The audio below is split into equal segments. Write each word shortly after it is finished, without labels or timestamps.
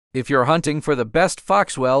If you're hunting for the best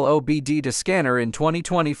Foxwell OBD2 scanner in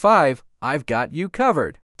 2025, I've got you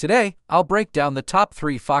covered. Today, I'll break down the top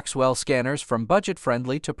 3 Foxwell scanners from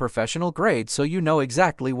budget-friendly to professional grade so you know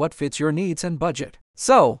exactly what fits your needs and budget.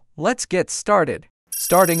 So, let's get started.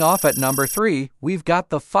 Starting off at number 3, we've got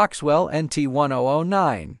the Foxwell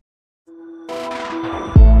NT1009.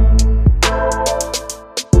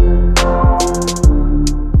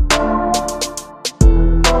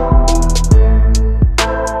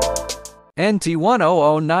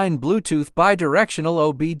 NT1009 Bluetooth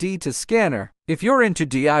Bidirectional OBD2 Scanner. If you're into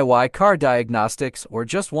DIY car diagnostics or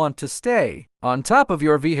just want to stay on top of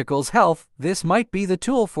your vehicle's health, this might be the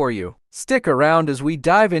tool for you. Stick around as we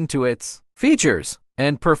dive into its features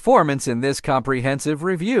and performance in this comprehensive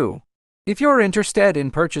review. If you're interested in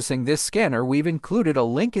purchasing this scanner, we've included a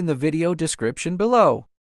link in the video description below.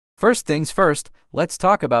 First things first, let's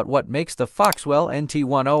talk about what makes the Foxwell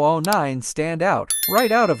NT1009 stand out.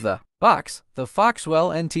 Right out of the box, the Foxwell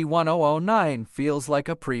NT1009 feels like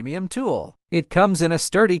a premium tool. It comes in a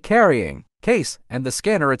sturdy carrying case, and the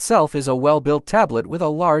scanner itself is a well-built tablet with a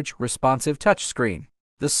large, responsive touchscreen.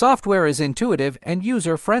 The software is intuitive and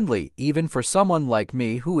user-friendly, even for someone like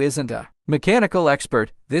me who isn't a mechanical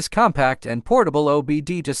expert. This compact and portable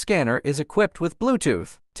OBD2 scanner is equipped with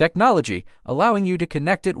Bluetooth technology, allowing you to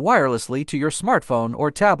connect it wirelessly to your smartphone or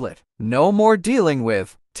tablet. No more dealing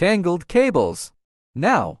with tangled cables.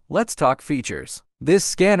 Now, let's talk features. This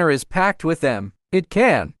scanner is packed with them. It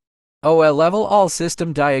can OL level all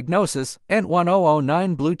system diagnosis, and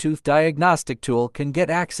NT1009 Bluetooth diagnostic tool can get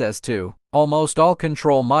access to almost all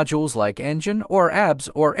control modules like engine or ABS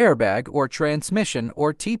or airbag or transmission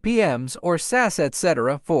or TPMs or SAS,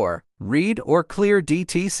 etc. for read or clear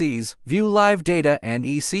DTCs, view live data and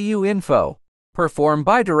ECU info. Perform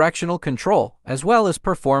bidirectional control, as well as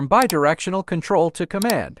perform bidirectional control to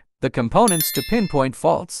command the components to pinpoint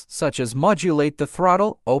faults, such as modulate the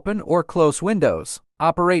throttle, open or close windows,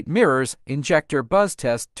 operate mirrors, injector buzz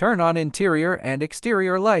test, turn on interior and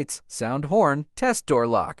exterior lights, sound horn, test door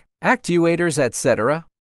lock, actuators, etc.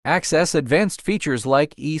 Access advanced features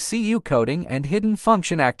like ECU coding and hidden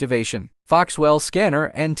function activation. Foxwell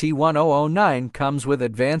Scanner NT1009 comes with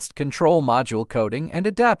advanced control module coding and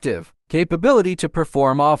adaptive capability to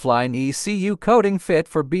perform offline ECU coding fit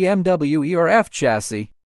for BMW E or F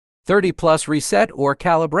chassis. 30+ reset or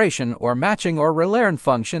calibration or matching or relearn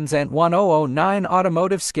functions. And NT1009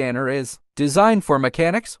 automotive scanner is designed for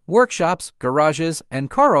mechanics, workshops, garages,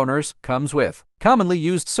 and car owners. Comes with commonly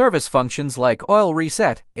used service functions like oil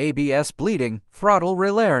reset, ABS bleeding, throttle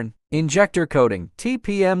relearn, injector coding,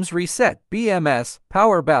 TPMs reset, BMS,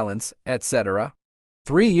 power balance, etc.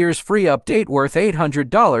 3 years free update worth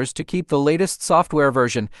 $800 to keep the latest software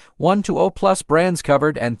version, 1 to 0+ brands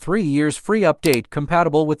covered, and 3 years free update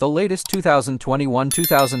compatible with the latest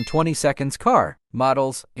 2021-2022 car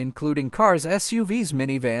models, including cars, SUVs,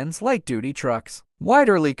 minivans, light-duty trucks.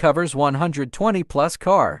 Widerly covers 120+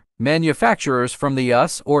 car manufacturers from the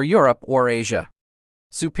US or Europe or Asia.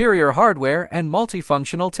 Superior hardware and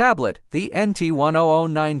multifunctional tablet. The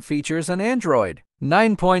NT1009 features an Android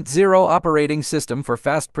 9.0 operating system for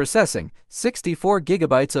fast processing, 64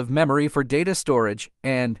 GB of memory for data storage,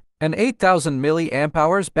 and an 8,000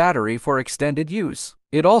 mAh battery for extended use.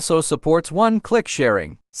 It also supports one-click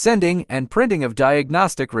sharing, sending, and printing of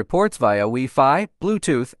diagnostic reports via Wi-Fi,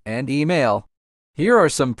 Bluetooth, and email. Here are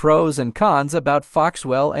some pros and cons about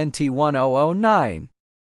Foxwell NT1009.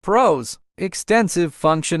 Pros: extensive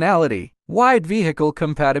functionality, wide vehicle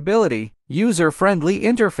compatibility, user-friendly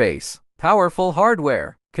interface, powerful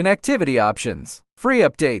hardware, connectivity options, free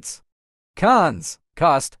updates. Cons: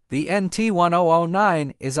 cost. The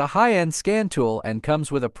NT1009 is a high-end scan tool and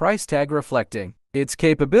comes with a price tag reflecting its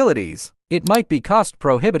capabilities. It might be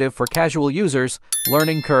cost-prohibitive for casual users.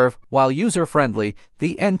 Learning curve. While user-friendly,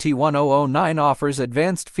 the NT1009 offers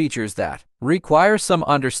advanced features that require some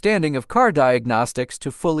understanding of car diagnostics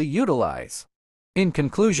to fully utilize. In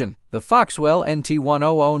conclusion, the Foxwell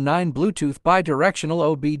NT1009 Bluetooth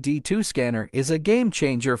Bidirectional OBD2 Scanner is a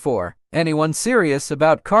game-changer for anyone serious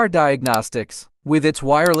about car diagnostics. With its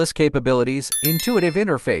wireless capabilities, intuitive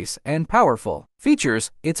interface, and powerful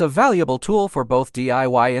features, it's a valuable tool for both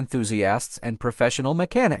DIY enthusiasts and professional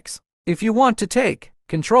mechanics. If you want to take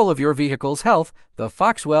control of your vehicle's health, the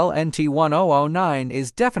Foxwell NT1009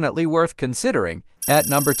 is definitely worth considering. At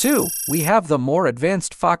number 2, we have the more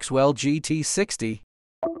advanced Foxwell GT60.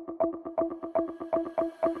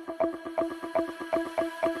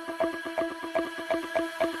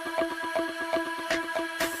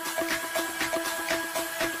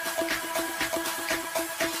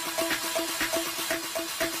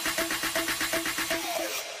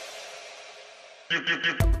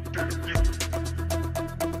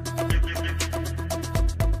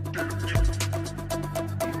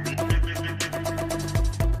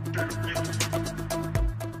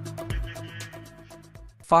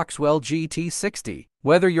 Foxwell GT60.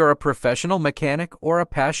 Whether you're a professional mechanic or a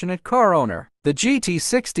passionate car owner, the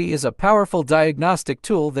GT60 is a powerful diagnostic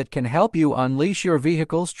tool that can help you unleash your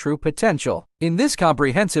vehicle's true potential. In this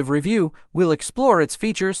comprehensive review, we'll explore its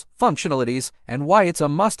features, functionalities, and why it's a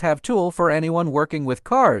must-have tool for anyone working with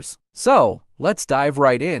cars. So, let's dive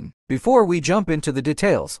right in. Before we jump into the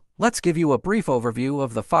details, let's give you a brief overview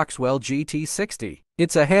of the Foxwell GT60.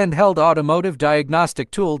 It's a handheld automotive diagnostic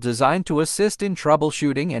tool designed to assist in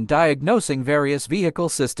troubleshooting and diagnosing various vehicle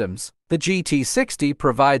systems. The GT60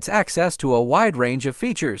 provides access to a wide range of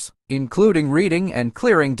features, including reading and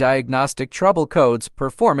clearing diagnostic trouble codes,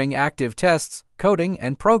 performing active tests, coding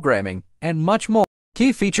and programming, and much more.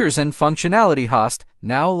 Key features and functionality.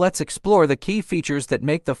 Now let's explore the key features that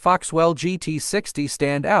make the Foxwell GT60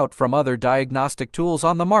 stand out from other diagnostic tools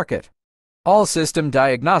on the market. All system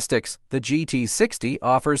diagnostics. The GT60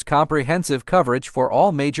 offers comprehensive coverage for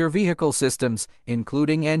all major vehicle systems,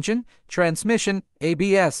 including engine, transmission,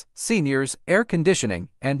 ABS, seniors, air conditioning,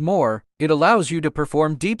 and more. It allows you to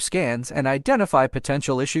perform deep scans and identify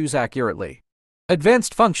potential issues accurately.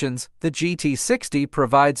 Advanced functions. The GT60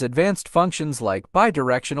 provides advanced functions like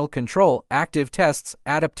bidirectional control, active tests,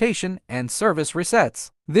 adaptation, and service resets.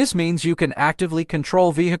 This means you can actively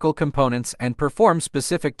control vehicle components and perform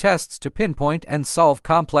specific tests to pinpoint and solve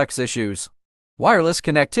complex issues. Wireless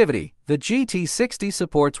connectivity. The GT60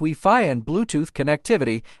 supports Wi-Fi and Bluetooth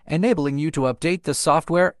connectivity, enabling you to update the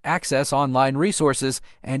software, access online resources,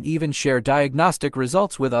 and even share diagnostic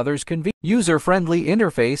results with others. User-friendly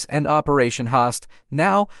interface and operation.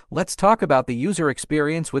 Now, let's talk about the user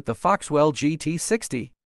experience with the Foxwell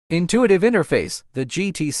GT60. Intuitive interface. The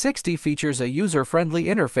GT60 features a user-friendly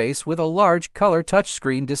interface with a large color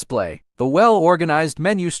touchscreen display. The well-organized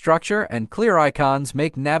menu structure and clear icons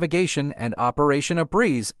make navigation and operation a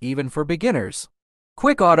breeze, even for beginners.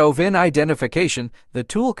 Quick auto VIN identification. The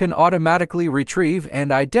tool can automatically retrieve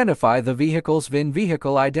and identify the vehicle's VIN,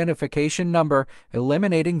 vehicle identification number,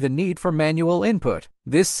 eliminating the need for manual input.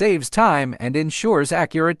 This saves time and ensures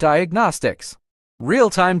accurate diagnostics.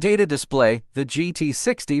 Real-time data display. The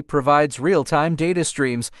GT60 provides real-time data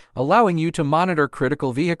streams, allowing you to monitor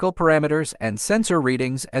critical vehicle parameters and sensor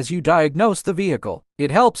readings as you diagnose the vehicle.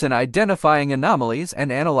 It helps in identifying anomalies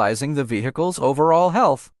and analyzing the vehicle's overall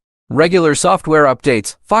health. Regular software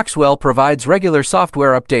updates. Foxwell provides regular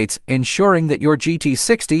software updates, ensuring that your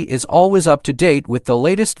GT60 is always up to date with the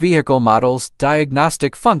latest vehicle models,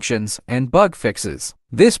 diagnostic functions, and bug fixes.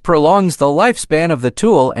 This prolongs the lifespan of the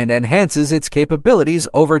tool and enhances its capabilities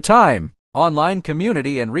over time. Online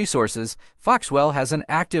community and resources. Foxwell has an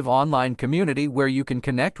active online community where you can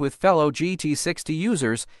connect with fellow GT60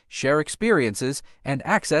 users, share experiences, and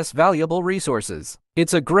access valuable resources.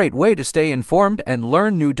 It's a great way to stay informed and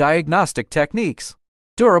learn new diagnostic techniques.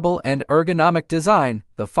 Durable and ergonomic design.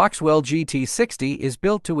 The Foxwell GT60 is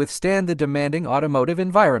built to withstand the demanding automotive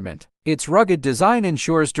environment. Its rugged design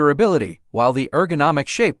ensures durability, while the ergonomic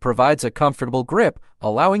shape provides a comfortable grip,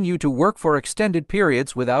 allowing you to work for extended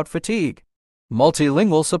periods without fatigue.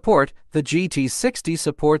 Multilingual support. The GT60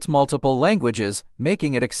 supports multiple languages,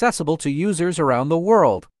 making it accessible to users around the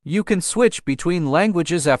world. You can switch between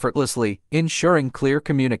languages effortlessly, ensuring clear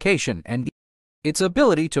communication and its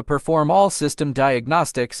ability to perform all system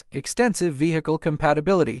diagnostics, extensive vehicle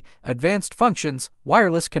compatibility, advanced functions,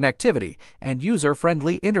 wireless connectivity, and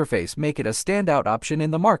user-friendly interface make it a standout option in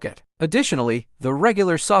the market. Additionally, the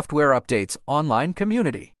regular software updates, online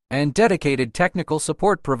community, and dedicated technical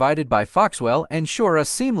support provided by Foxwell ensure a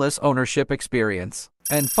seamless ownership experience.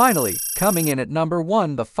 And finally, coming in at number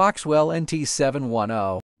 1, the Foxwell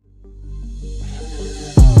NT710.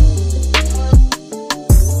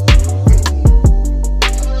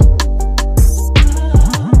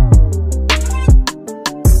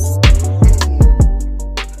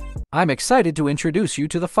 I'm excited to introduce you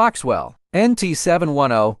to the Foxwell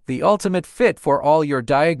NT710, the ultimate fit for all your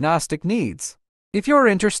diagnostic needs. If you're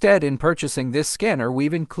interested in purchasing this scanner,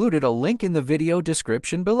 we've included a link in the video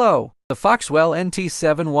description below. The Foxwell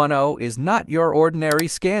NT710 is not your ordinary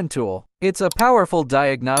scan tool. It's a powerful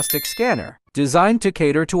diagnostic scanner designed to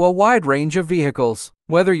cater to a wide range of vehicles.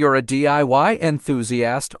 Whether you're a DIY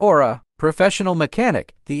enthusiast or a professional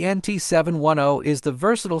mechanic, the NT710 is the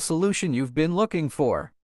versatile solution you've been looking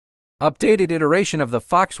for. Updated iteration of the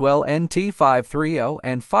Foxwell NT530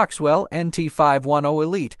 and Foxwell NT510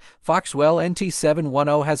 Elite. Foxwell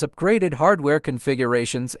NT710 has upgraded hardware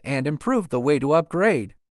configurations and improved the way to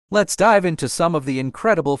upgrade. Let's dive into some of the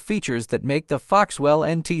incredible features that make the Foxwell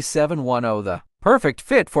NT710 the perfect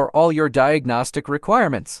fit for all your diagnostic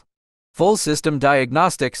requirements. Full system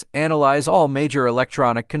diagnostics analyze all major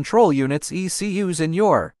electronic control units (ECUs) in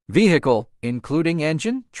your vehicle, including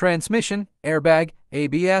engine, transmission, airbag,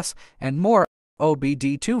 ABS, and more.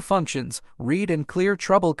 OBD2 functions read and clear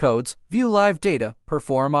trouble codes, view live data,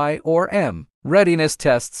 perform I or M readiness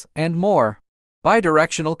tests, and more.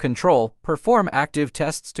 Bidirectional control perform active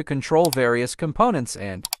tests to control various components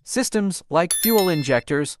and systems like fuel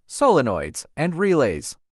injectors, solenoids, and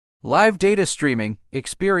relays. Live data streaming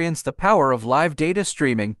experience the power of live data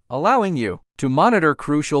streaming, allowing you to monitor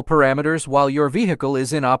crucial parameters while your vehicle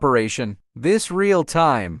is in operation. This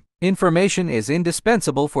real-time information is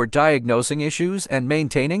indispensable for diagnosing issues and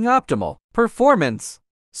maintaining optimal performance.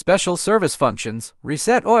 Special service functions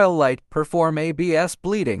reset oil light, perform ABS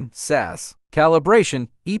bleeding, SAS, calibration,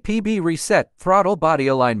 EPB reset, throttle body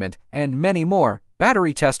alignment, and many more.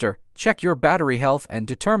 Battery tester check your battery health and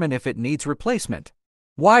determine if it needs replacement.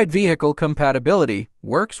 Wide vehicle compatibility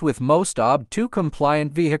works with most OBD2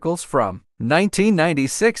 compliant vehicles from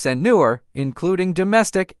 1996 and newer, including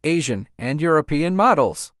domestic, Asian, and European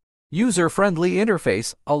models. User-friendly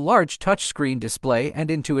interface, a large touchscreen display and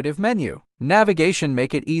intuitive menu. Navigation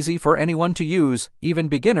make it easy for anyone to use, even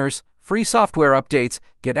beginners. Free software updates,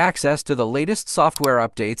 get access to the latest software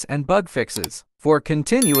updates and bug fixes for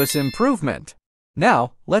continuous improvement.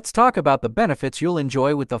 Now, let's talk about the benefits you'll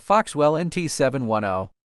enjoy with the Foxwell NT710.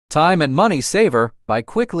 Time and money saver. By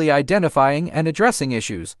quickly identifying and addressing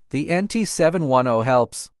issues, the NT710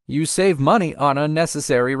 helps you save money on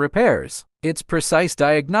unnecessary repairs. Its precise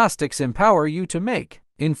diagnostics empower you to make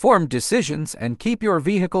informed decisions and keep your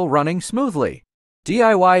vehicle running smoothly.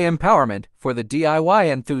 DIY empowerment. For the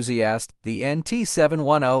DIY enthusiast, the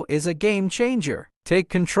NT710 is a game changer. Take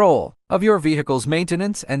control of your vehicle's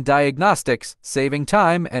maintenance and diagnostics, saving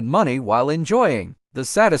time and money while enjoying the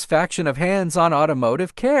satisfaction of hands-on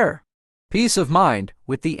automotive care. Peace of mind.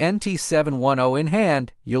 With the NT710 in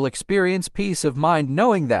hand, you'll experience peace of mind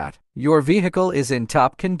knowing that your vehicle is in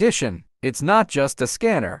top condition. It's not just a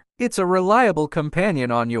scanner, it's a reliable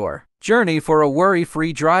companion on your journey for a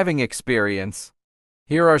worry-free driving experience.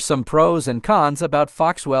 Here are some pros and cons about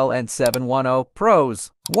Foxwell NT710.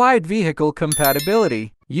 Pros: wide vehicle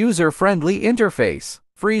compatibility, user-friendly interface,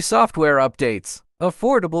 free software updates,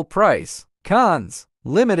 affordable price. Cons: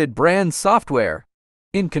 limited brand software.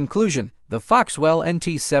 In conclusion, the Foxwell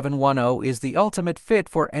NT710 is the ultimate fit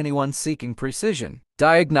for anyone seeking precision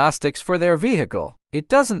diagnostics for their vehicle. It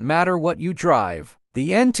doesn't matter what you drive,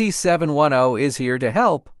 the NT710 is here to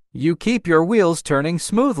help you keep your wheels turning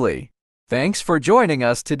smoothly. Thanks for joining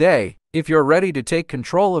us today. If you're ready to take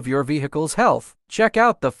control of your vehicle's health, check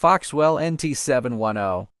out the Foxwell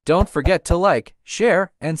NT710. Don't forget to like,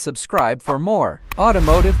 share, and subscribe for more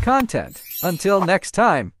automotive content. Until next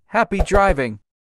time, happy driving!